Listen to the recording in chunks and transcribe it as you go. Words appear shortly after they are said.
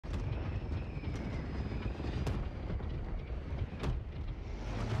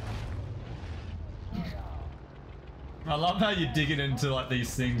I love how you're digging into like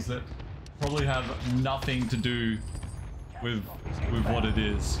these things that probably have nothing to do with what it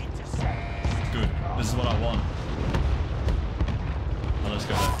is. Good. This is what I want. Well, let's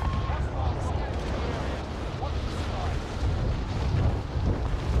go there.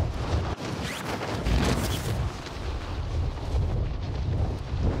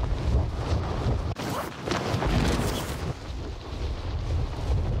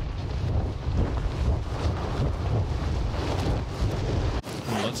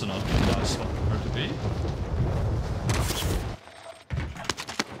 That's a nice spot for it to be.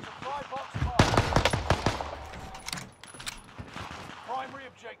 Primary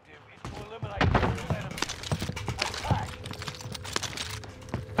objective is to eliminate all enemies. Attack!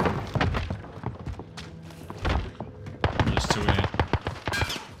 There's two in here.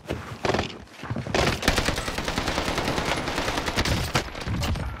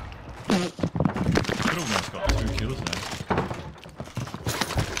 Could almost got 2 kills now.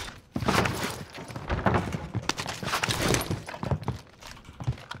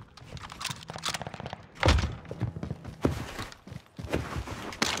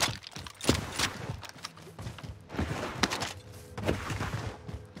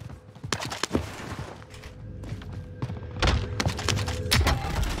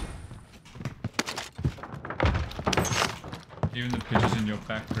 Even the pictures in your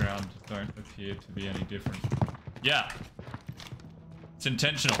background don't appear to be any different. Yeah. It's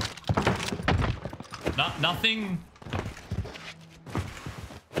intentional. Nothing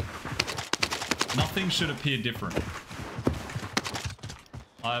should appear different.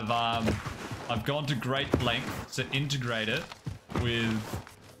 I've gone to great lengths to integrate it with...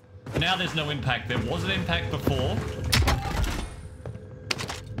 Now there's no impact. There was an impact before.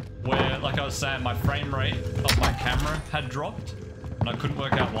 Where, like I was saying, my frame rate of my camera had dropped and I couldn't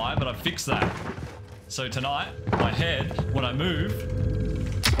work out why, but I fixed that. So tonight, my head, when I move,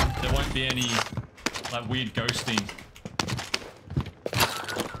 there won't be any like weird ghosting.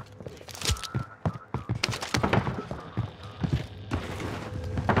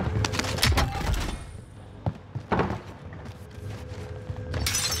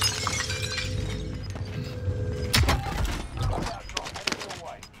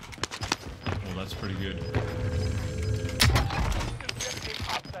 That's pretty good.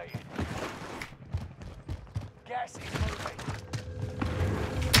 Gas is moving.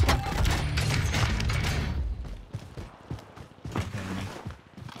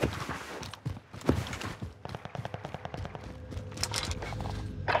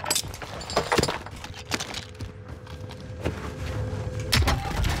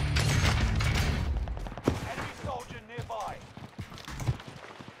 Enemy soldier nearby.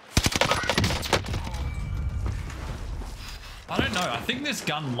 I don't know. I think this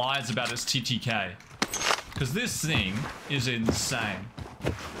gun lies about its TTK. Because this thing is insane.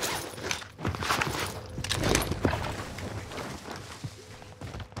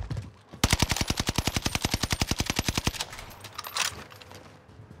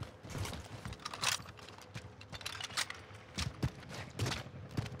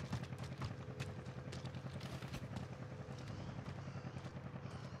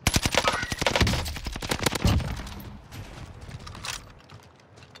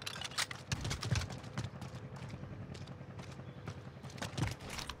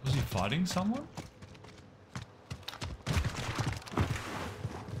 Was he fighting someone?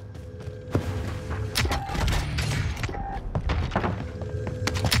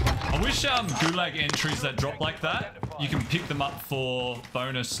 I wish gulag entries that drop like that, you can pick them up for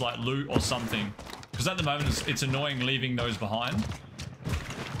bonus like loot or something. Because at the moment it's annoying leaving those behind.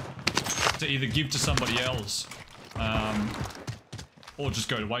 To either give to somebody else or just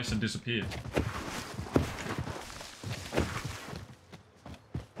go to waste and disappear.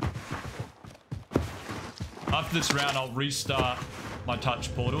 After this round, I'll restart my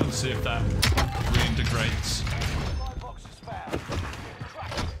touch portal and see if that reintegrates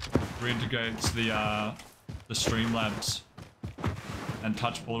the Streamlabs and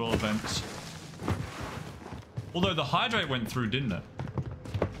touch portal events. Although the hydrate went through, didn't it?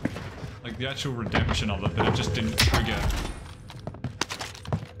 Like the actual redemption of it, but it just didn't trigger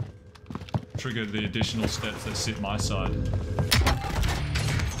the additional steps that sit my side.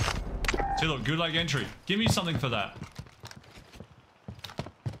 See, look, gulag entry. Give me something for that.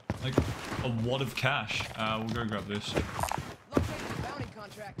 Like a wad of cash. We'll go grab this. Locate the bounty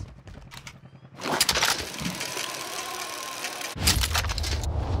contract.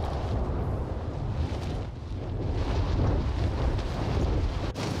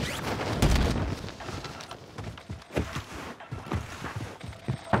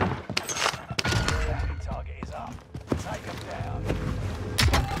 Target is up.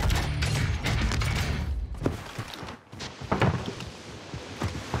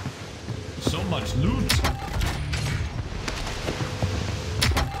 much loot.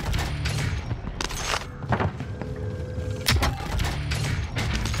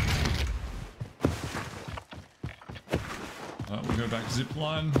 We'll go back zip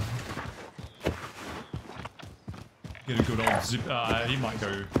line. Get a good old zip. He might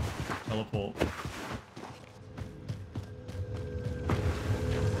go teleport.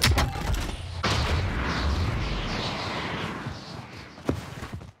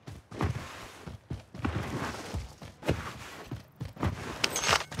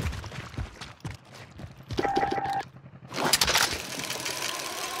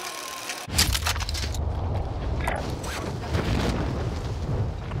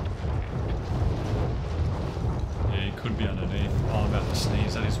 Could be underneath. Oh, I'm about to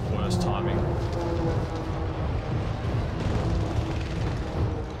sneeze. That is worst timing.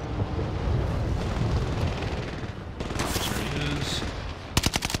 There he is.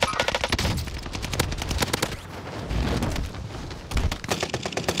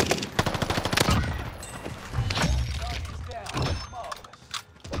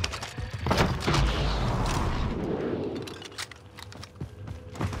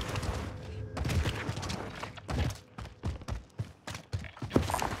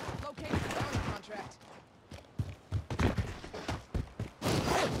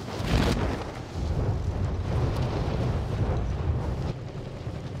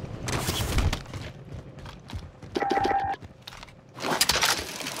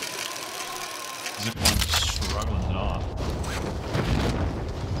 Zip line's struggling hard.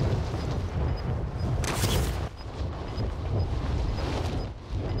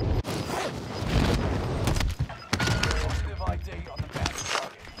 Positive ID on the bounty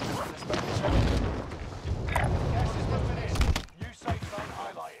target. Gas is moving in. New safe zone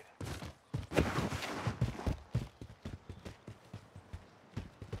highlighted.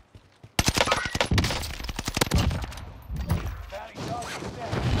 Bounty target is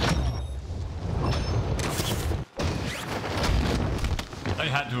down. They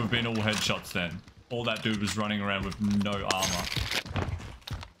had to have been all headshots then. All that dude was running around with no armor.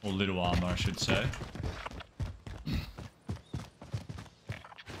 Or little armor, I should say.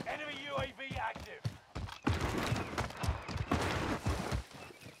 Enemy UAV active.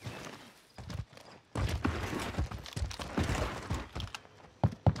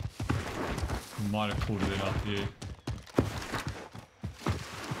 Might have pulled it up here.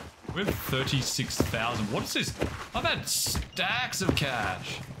 We have 36,000. What is this? I've had stacks of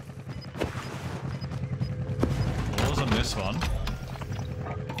cash. What was on this one?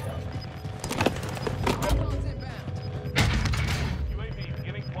 UAV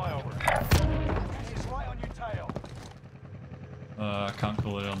beginning flyover. It's right on your tail. I can't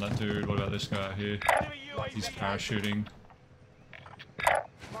call it on that dude. What about this guy out here? Enemy UAV He's active. parachuting.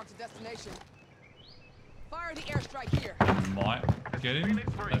 Mark the destination. Fire the airstrike here. Might get him.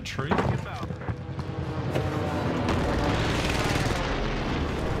 That tree.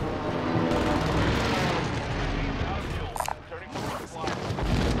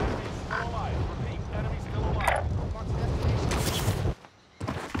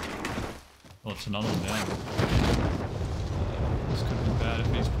 Well, it's another one down. This could be bad if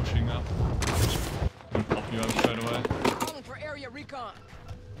he's pushing up. I'll pop you over straight away. Calling for area recon.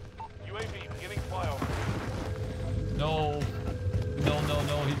 UAV beginning flyover. No. No.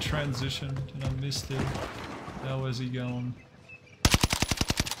 He transitioned and I missed him. Now where's he going?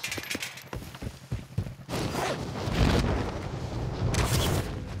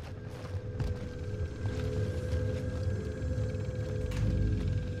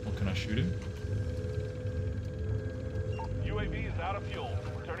 What, can I shoot him? UAV is out of fuel.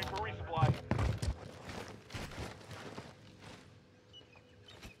 Returning for resupply.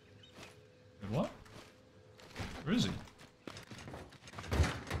 What? Where is he?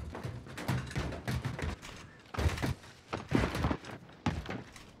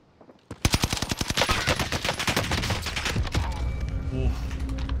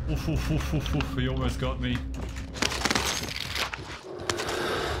 Oof, he almost got me.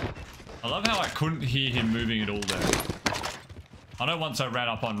 I love how I couldn't hear him moving at all there. I know once I ran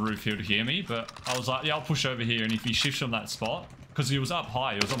up on roof he would hear me, but I was like, yeah, I'll push over here, and if he shifts from that spot, because he was up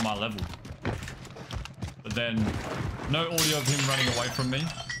high, he was on my level. But then, no audio of him running away from me.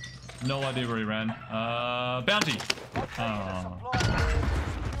 No idea where he ran. Bounty! Oh.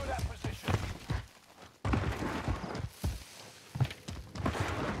 Secure that position.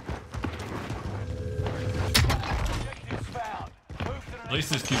 Objectives found. Move to the At least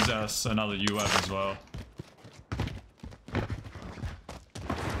this gives us another UAV as well.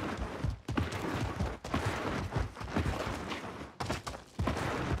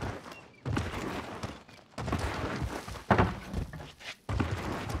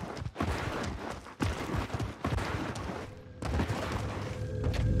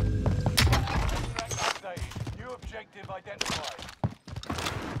 identified.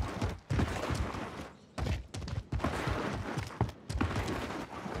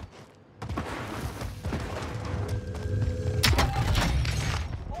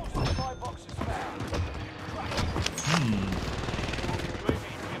 All supply boxes found. UAV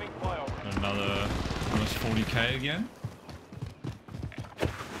beginning flyover. Another almost 40k again.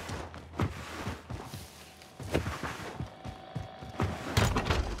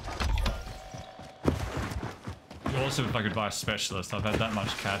 Also, if I could buy a specialist, I've had that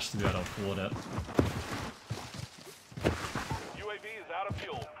much cash to be able to afford it. UAV is out of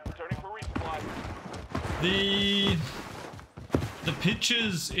fuel. Returning for resupply. The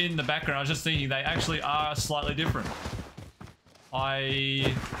pictures in the background, I was just thinking they actually are slightly different.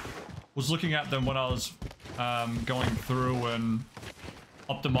 I was looking at them when I was going through and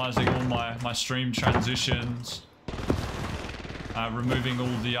optimizing all my stream transitions, removing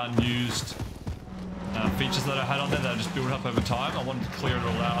all the unused features that I had on there that I just built up over time. I wanted to clear it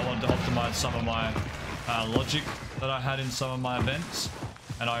all out. I wanted to optimize some of my logic that I had in some of my events,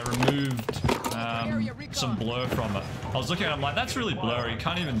 and I removed some blur from it. I was looking at it, I'm like, that's really blurry.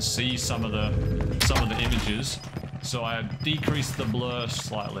 Can't even see some of the images. So I decreased the blur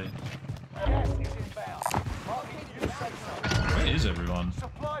slightly. Gas is inbound. Marking new safe zone. Where is everyone?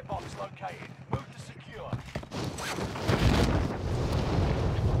 Supply box located. Move to secure.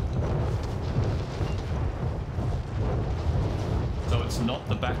 So it's not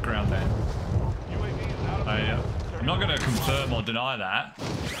the background then. UAV is out of I'm not going to confirm or deny that.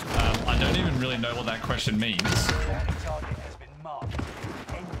 I don't even really know what that question means. Bounty target has been marked.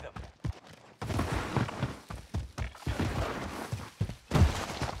 End them.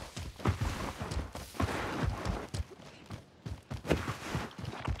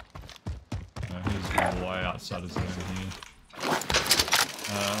 Here's way outside of zone here.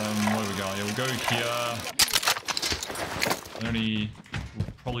 Where are we going? Yeah, we'll go here.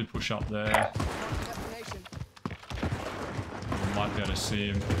 We'll probably push up there. We might be able to see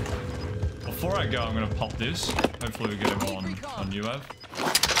him. Before I go, I'm going to pop this. Hopefully we get him on UAV.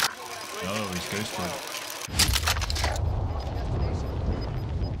 Oh, he's ghosted.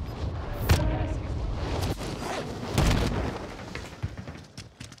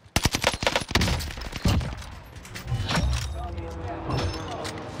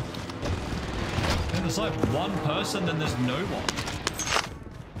 And there's like one person, then there's no one.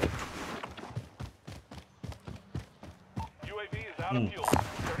 UAV is out of fuel.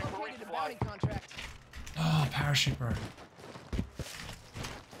 Returning for resupply. Oh, parachute, bro.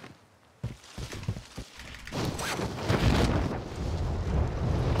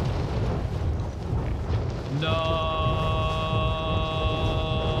 No.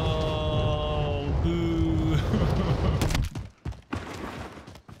 Boo.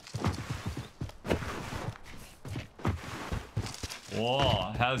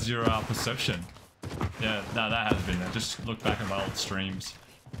 Whoa, how's your perception? Yeah, no, that has been there. Just look back at my old streams.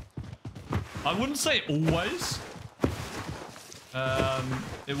 I wouldn't say always.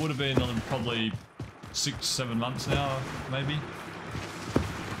 It would have been probably 6-7 months now, maybe.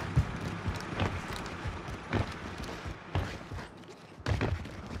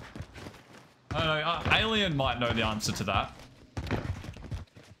 I don't know, Alien might know the answer to that.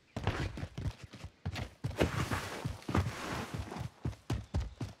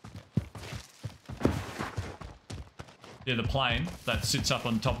 Yeah, the plane that sits up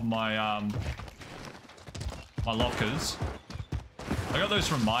on top of my my lockers. I got those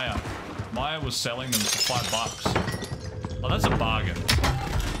from Maya. Maya was selling them for $5. Oh, that's a bargain.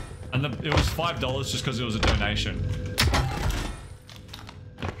 And it was $5 just because it was a donation.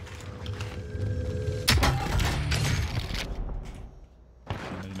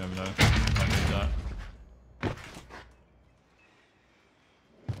 You never know. Might need that.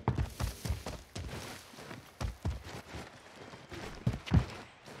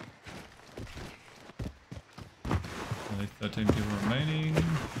 Only 13 people remaining.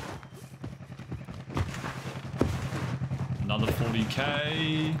 Another 40k.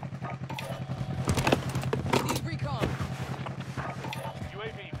 Need recon.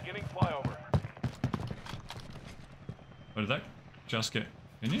 UAV beginning flyover. Or did that just get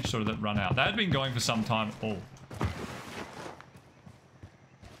finished or did that run out? That had been going for some time. Oh.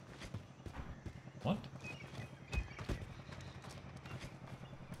 What?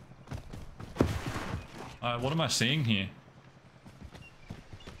 What am I seeing here?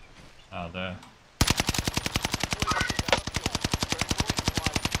 Oh, there.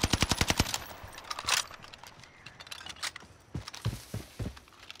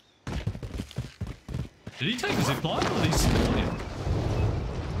 Did he take a zip line or did he spawn him?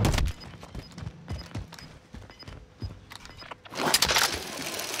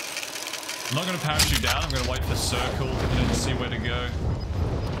 I'm not going to parachute down. I'm going to wait for circle and then see where to go.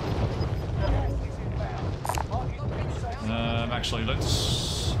 Actually,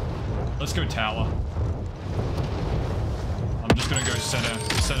 let's go tower. I'm just going to go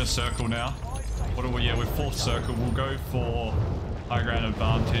center circle now. What are we? Yeah, we're fourth circle. We'll go for high ground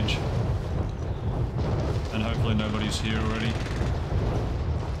advantage. And hopefully nobody's here already.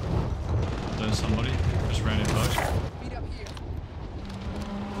 There's somebody. Just ran in boat. Meet up here.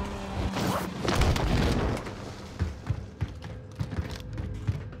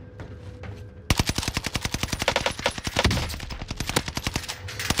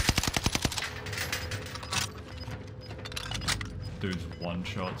 Dude's one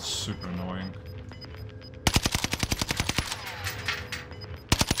shot, super annoying.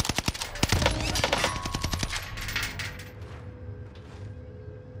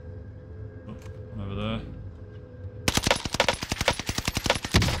 Over there.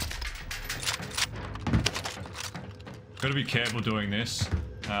 Gotta be careful doing this,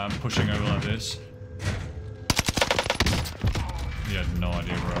 pushing over like this. He had no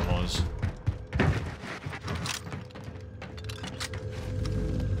idea where I was.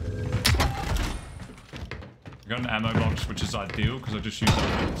 I got an ammo box, which is ideal because I just used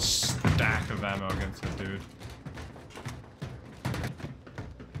a stack of ammo against that dude.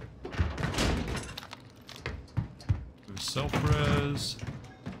 Self-res.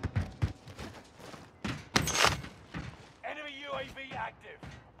 Enemy UAV active.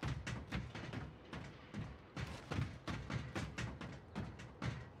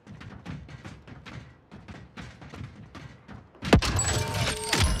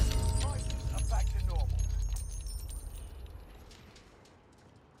 I'm back to normal.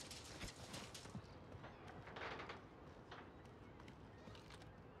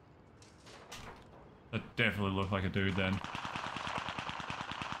 That definitely looked like a dude then.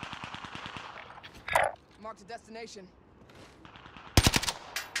 Marked a destination.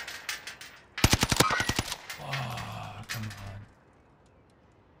 Oh, come on.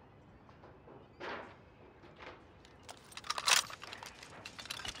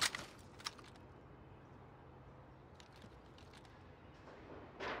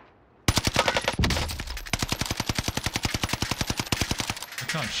 I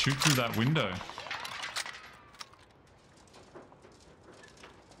can't shoot through that window.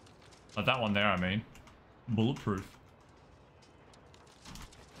 Oh, that one there, I mean. Bulletproof.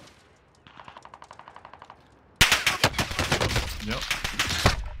 Yep.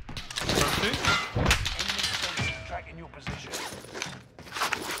 Tracking your position.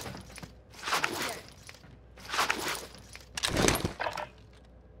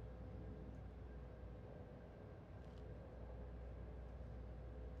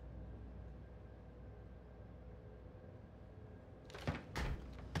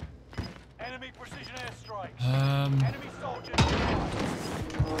 Enemy precision airstrikes. Enemy soldiers.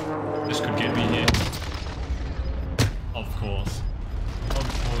 This could get me here. Of course.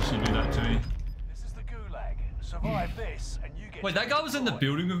 Of course you do that to me. This is the gulag. Survive this and you get. Wait, that guy was in the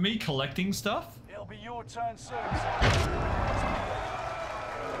building with me collecting stuff? It'll be your turn soon.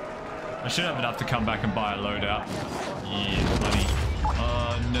 I should have enough to come back and buy a loadout. Yeah, buddy.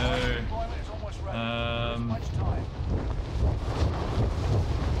 Oh no.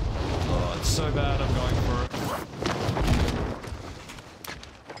 Oh, it's so bad. I'm going for it.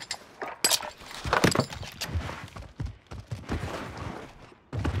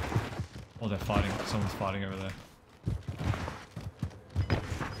 Oh, they're fighting. Someone's fighting over there.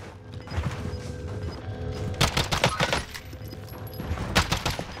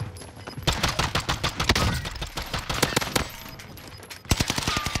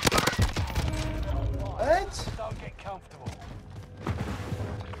 Don't get comfortable.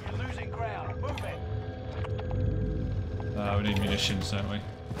 You're losing ground. Move it. We need munitions, don't we?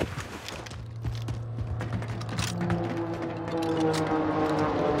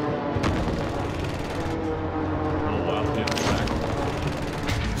 Oh wow, yeah, back.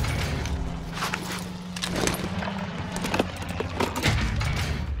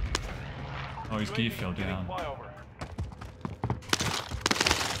 Oh, his gear fell down.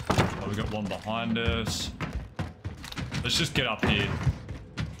 Oh, we got one behind us. Let's just get up here.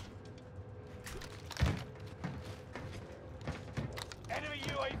 Enemy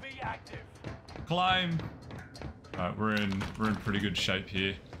UAV active. Climb. Alright, we're in pretty good shape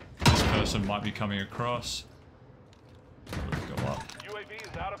here. This person might be coming across. Let's go up. UAV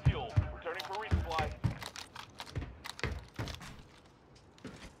is out of fuel. Returning for resupply.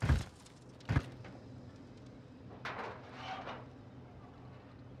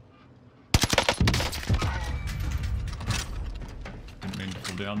 Didn't mean to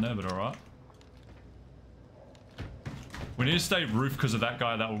fall down there, but alright. We need to stay roof because of that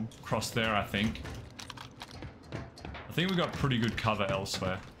guy that will cross there, I think. I think we got pretty good cover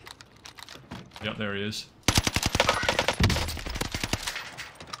elsewhere. Yep, there he is.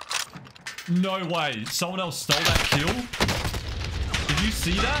 No way. Someone else stole that kill? Did you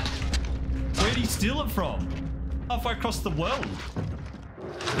see that? Where'd he steal it from? Halfway across the world.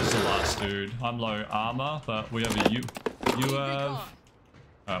 This is the last dude. I'm low armor, but we have a you have...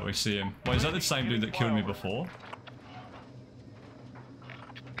 Alright, we see him. Wait, is that the same dude that killed me before?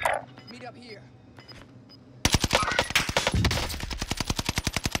 Meet up here.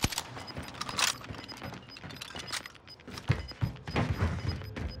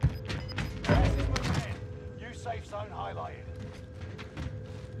 New safe zone highlighted.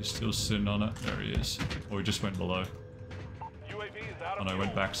 He's still sitting on it. There he is. Or he just went below. UAV is out of Oh no, fuel.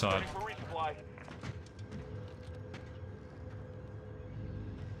 went backside. Ready for resupply.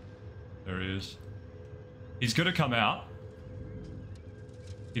 There he is. He's gonna come out.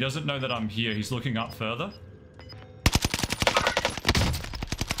 He doesn't know that I'm here. He's looking up further.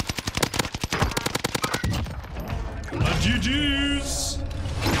 GG's!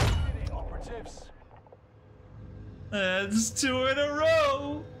 Operatives. That's 2 in a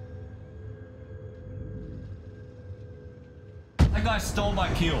row. That guy stole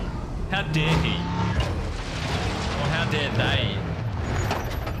my kill. How dare he? Or how dare they?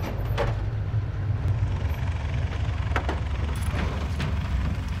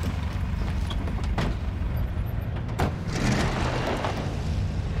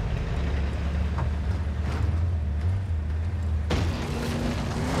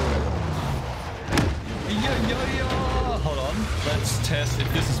 Hold on. Let's test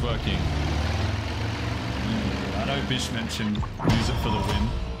if this is working. I know Bish mentioned use it for the win.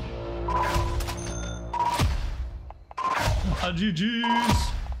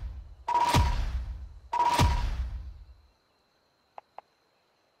 GG's.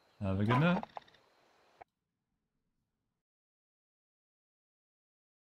 Have a good night.